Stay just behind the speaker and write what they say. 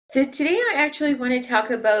So today I actually want to talk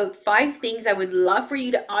about 5 things I would love for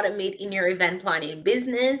you to automate in your event planning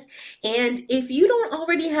business. And if you don't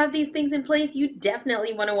already have these things in place, you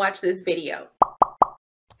definitely want to watch this video.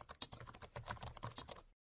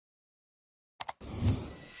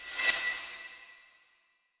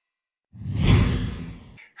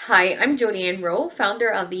 Hi, I'm Jodianne Rowe,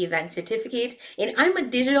 founder of the Event Certificate, and I'm a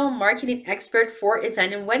digital marketing expert for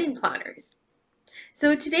event and wedding planners.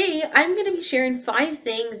 So today I'm going to be sharing 5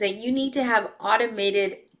 things that you need to have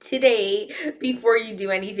automated today before you do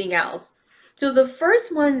anything else. So the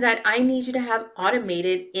first one that I need you to have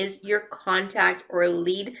automated is your contact or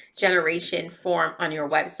lead generation form on your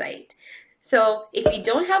website. So if you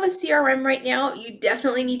don't have a CRM right now, you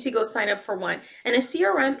definitely need to go sign up for one. And a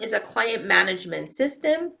CRM is a client management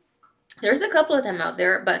system. There's a couple of them out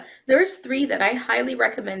there, but there's 3 that I highly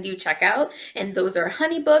recommend you check out, and those are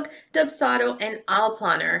Honeybook, Dubsado, and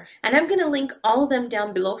Allplanner. And I'm going to link all of them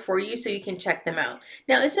down below for you so you can check them out.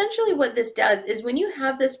 Now, essentially what this does is when you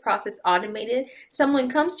have this process automated, someone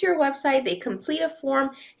comes to your website, they complete a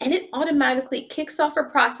form, and it automatically kicks off a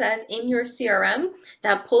process in your CRM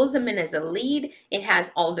that pulls them in as a lead. It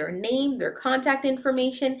has all their name, their contact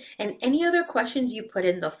information, and any other questions you put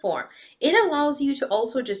in the form. It allows you to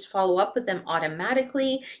also just follow up with them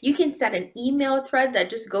automatically. You can set an email thread that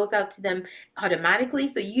just goes out to them automatically,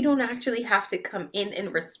 so you don't actually have to come in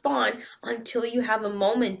and respond until you have a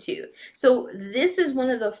moment to. So this is one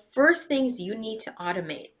of the first things you need to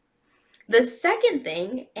automate. The second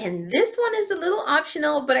thing, and this one is a little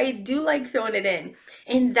optional, but I do like throwing it in,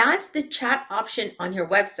 and that's the chat option on your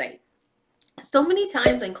website. So many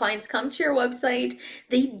times when clients come to your website,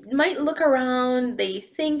 they might look around, they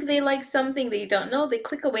think they like something, they don't know, they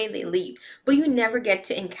click away and they leave, but you never get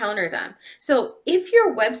to encounter them. So if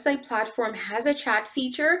your website platform has a chat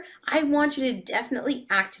feature, I want you to definitely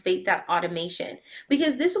activate that automation,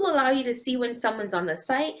 because this will allow you to see when someone's on the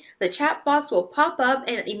site, the chat box will pop up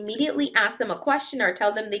and immediately ask them a question or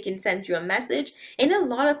tell them they can send you a message. And a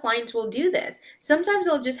lot of clients will do this. Sometimes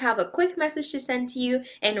they'll just have a quick message to send to you,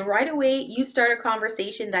 and right away you start a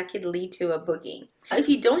conversation that could lead to a booking. If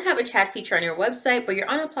you don't have a chat feature on your website, but you're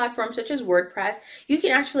on a platform such as WordPress, you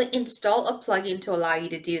can actually install a plugin to allow you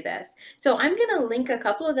to do this. So I'm going to link a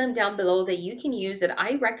couple of them down below that you can use that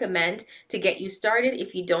I recommend to get you started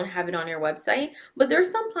if you don't have it on your website. But there are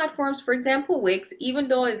some platforms, for example, Wix, even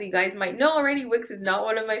though as you guys might know already, Wix is not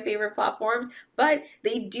one of my favorite platforms, but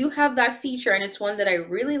they do have that feature, and it's one that I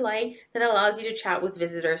really like that allows you to chat with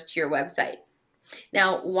visitors to your website.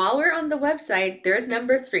 Now, while we're on the website, there's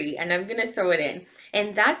number 3, and I'm going to throw it in,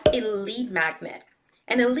 and that's a lead magnet.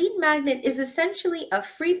 And a lead magnet is essentially a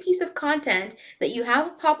free piece of content that you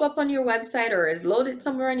have pop up on your website or is loaded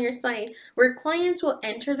somewhere on your site where clients will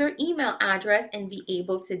enter their email address and be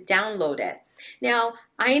able to download it. Now,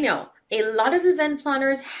 I know a lot of event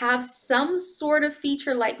planners have some sort of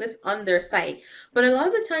feature like this on their site, but a lot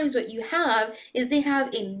of the times what you have is they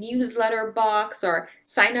have a newsletter box or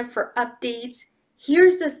sign up for updates.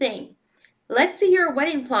 Here's the thing. Let's say you're a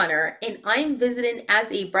wedding planner and I'm visiting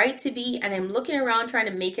as a bride-to-be and I'm looking around trying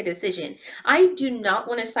to make a decision. I do not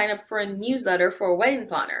want to sign up for a newsletter for a wedding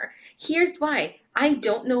planner. Here's why. I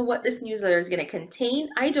don't know what this newsletter is going to contain.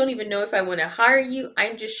 I don't even know if I want to hire you.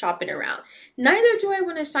 I'm just shopping around. Neither do I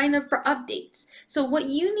want to sign up for updates. So what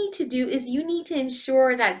you need to do is you need to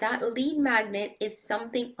ensure that that lead magnet is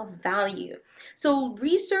something of value. So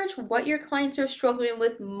research what your clients are struggling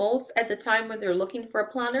with most at the time when they're looking for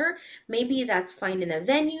a planner. Maybe that's finding a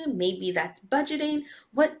venue, maybe that's budgeting,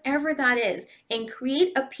 whatever that is, and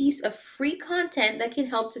create a piece of free content that can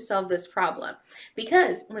help to solve this problem.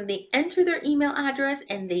 Because when they enter their email address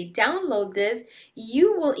and they download this,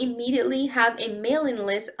 you will immediately have a mailing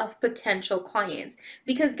list of potential clients.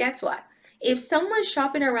 Because guess what? If someone's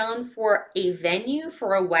shopping around for a venue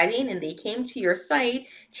for a wedding and they came to your site,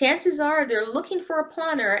 chances are they're looking for a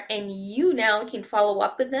planner, and you now can follow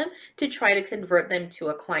up with them to try to convert them to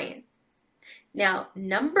a client. Now,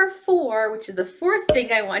 number 4, which is the 4th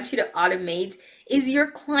thing I want you to automate, is your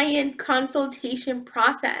client consultation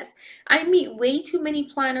process. I meet way too many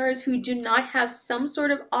planners who do not have some sort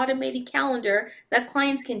of automated calendar that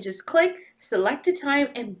clients can just click, select a time,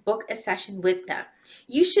 and book a session with them.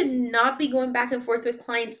 You should not be going back and forth with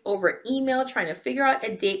clients over email trying to figure out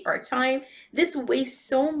a date or time. This wastes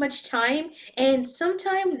so much time, and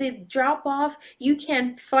sometimes they drop off, you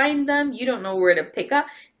can't find them, you don't know where to pick up.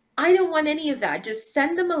 I don't want any of that. Just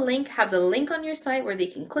send them a link, have the link on your site where they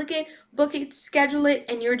can click it, book it, schedule it,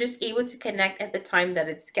 and you're just able to connect at the time that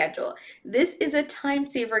it's scheduled. This is a time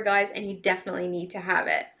saver, guys, and you definitely need to have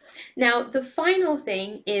it. Now, the final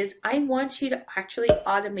thing is I want you to actually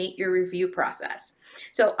automate your review process.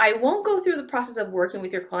 So I won't go through the process of working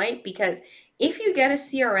with your client because if you get a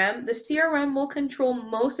CRM, the CRM will control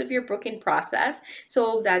most of your booking process.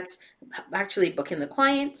 So that's actually booking the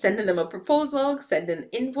client, sending them a proposal, sending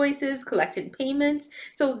invoices, collecting payments.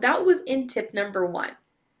 So that was in tip number one.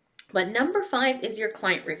 But number five is your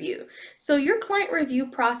client review. So your client review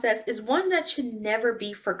process is one that should never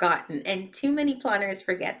be forgotten, and too many planners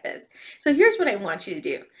forget this. So here's what I want you to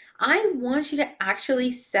do. I want you to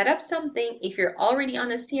actually set up something, if you're already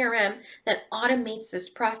on a CRM, that automates this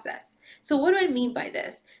process. So what do I mean by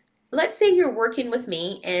this? Let's say you're working with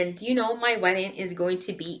me and you know my wedding is going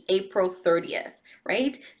to be April 30th,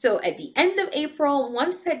 right? So at the end of April,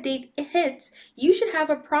 once that date hits, you should have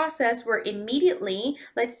a process where immediately,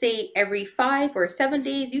 let's say every 5 or 7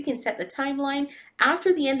 days, you can set the timeline.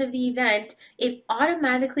 After the end of the event, it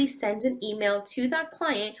automatically sends an email to that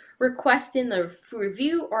client requesting a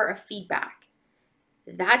review or a feedback.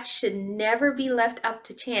 That should never be left up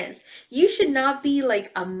to chance. You should not be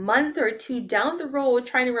like a month or two down the road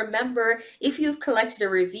trying to remember if you've collected a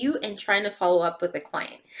review and trying to follow up with a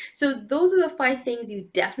client. So those are the 5 things you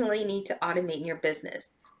definitely need to automate in your business.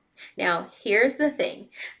 Now, here's the thing.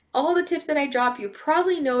 All the tips that I drop, you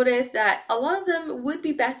probably noticed that a lot of them would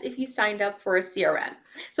be best if you signed up for a CRM.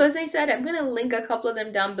 So as I said, I'm going to link a couple of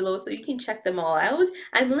them down below so you can check them all out.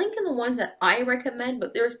 I'm linking the ones that I recommend,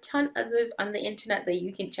 but there's a ton others on the internet that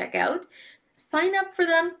you can check out. Sign up for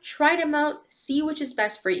them, try them out, see which is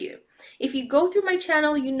best for you. If you go through my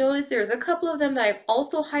channel, you notice there's a couple of them that I've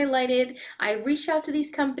also highlighted. I reached out to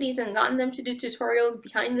these companies and gotten them to do tutorials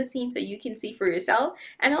behind the scenes so you can see for yourself,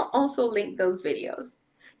 and I'll also link those videos.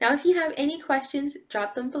 Now, if you have any questions,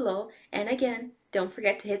 drop them below, and again, don't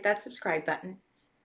forget to hit that subscribe button.